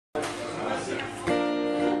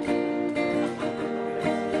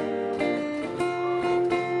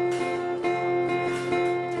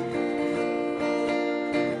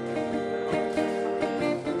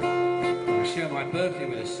birthday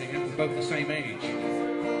with a singer, we're both the same age.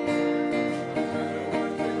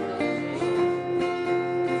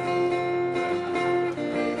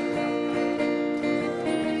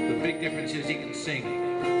 The big difference is he can sing.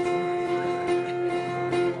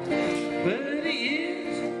 But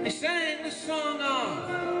he sang the song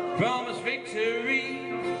of promised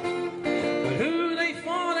victory. But who they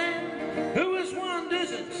fought and who was won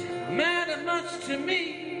doesn't matter much to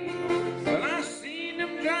me. Well, I seen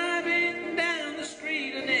them driving down the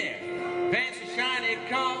street in their fancy shiny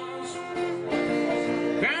cars.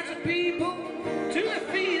 Crowds of people to their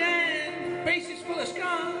feet and faces full of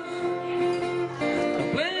scars. No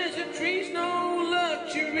pleasantries, no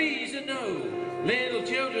luxuries, and no little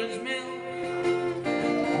children's milk.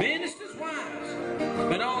 Ministers' wives,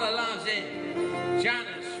 but all their lives in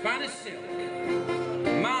China's finest silk.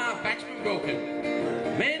 My back's been broken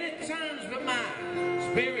many times, but my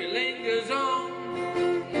spirit lingers on.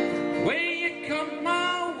 Way you come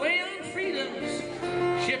my way on freedom's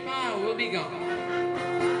ship, I will be gone.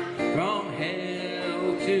 From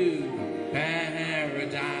hell to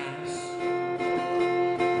paradise.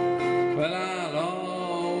 Well, I'll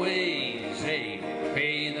always say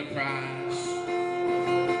pay the price.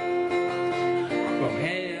 From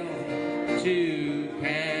hell to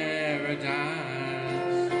paradise.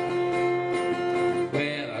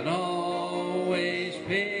 Well, I'll always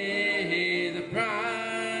pay the price.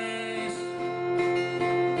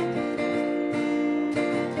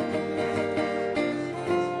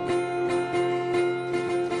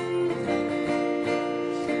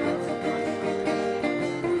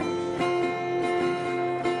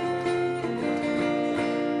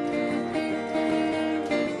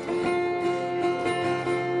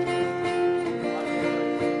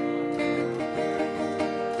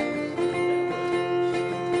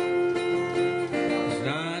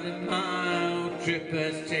 Trip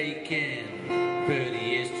has taken 30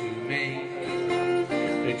 years to make.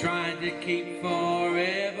 They tried to keep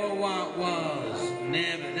forever what was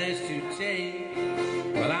never theirs to take.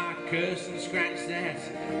 Well, I cursed and scratched that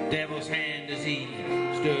devil's hand as he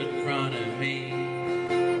stood in front of me.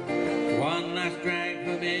 One last drag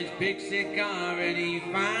from his big cigar and he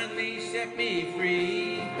finally set me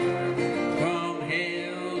free. From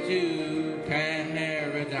hell to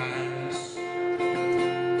paradise.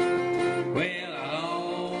 Well,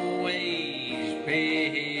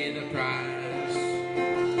 pay the price.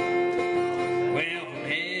 Well, from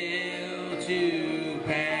hell to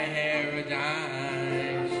paradise.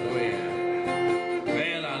 Oh yeah.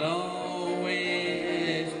 Well, I'll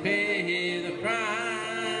always pay the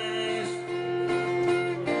price.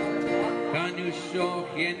 Canusho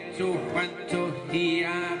hiento cuanto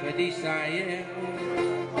hiabadisaye.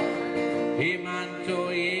 Himanto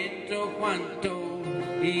hiento cuanto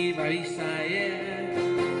hiabadisaye.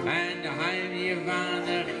 And I'm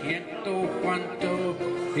Ivana Hiento Quanto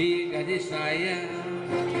Figa Desire.